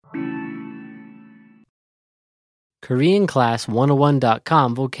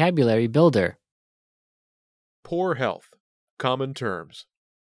KoreanClass101.com Vocabulary Builder. Poor health. Common terms.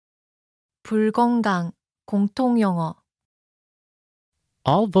 불건강, 공통영어.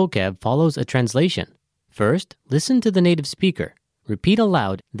 All vocab follows a translation. First, listen to the native speaker. Repeat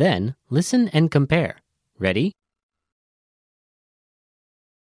aloud, then listen and compare. Ready?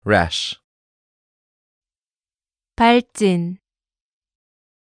 Rash. 발진,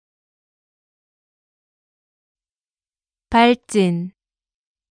 발진.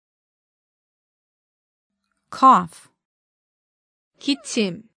 cough,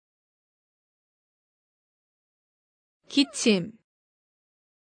 기침, 기침.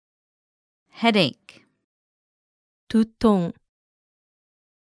 headache, 두통,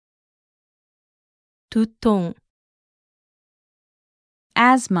 두통.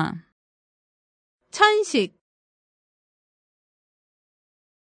 asthma, 천식,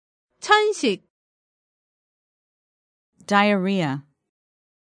 천식. diarrhea,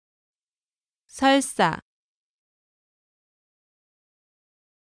 설사,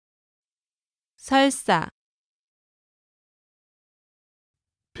 설사.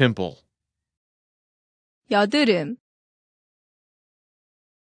 Pimple. 여드름,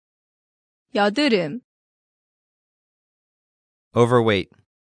 여드름. Overweight.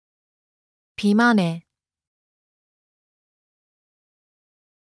 비만해,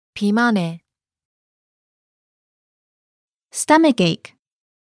 비만해. stomachache,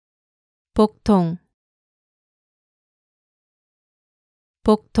 복통,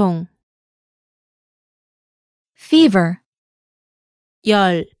 복통. fever,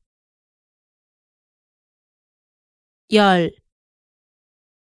 열, 열.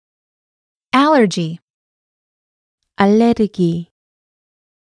 allergy, 알레르기,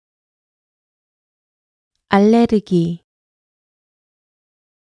 알레르기.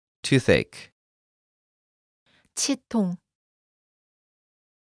 Toothache. 치통,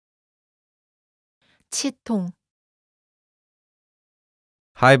 치통.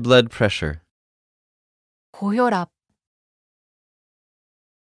 High blood pressure. 고혈압,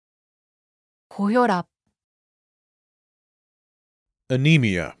 고혈압.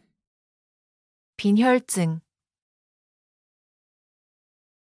 Anemia. 빈혈증,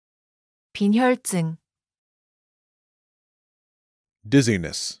 빈혈증.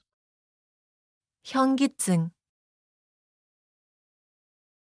 Dizziness. 현기증,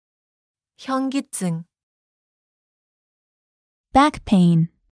 현기증. back pain,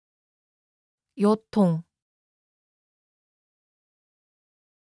 요통,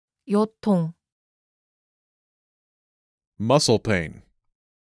 요통. Muscle pain.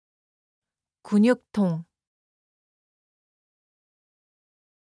 근육통,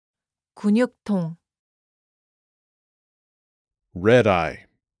 근육통. Red eye.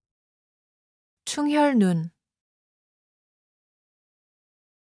 충혈눈,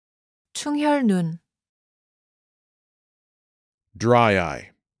 충혈눈. Dry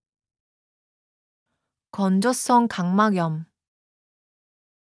eye. 건조성 각막염,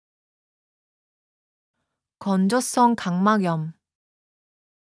 건조성 각막염.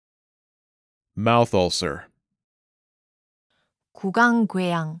 Mouth ulcer.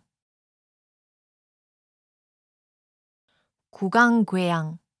 구강궤양,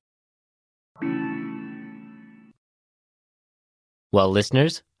 구강궤양. Well,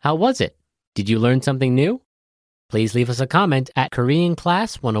 listeners, how was it? Did you learn something new? Please leave us a comment at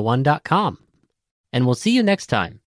KoreanClass101.com. And we'll see you next time.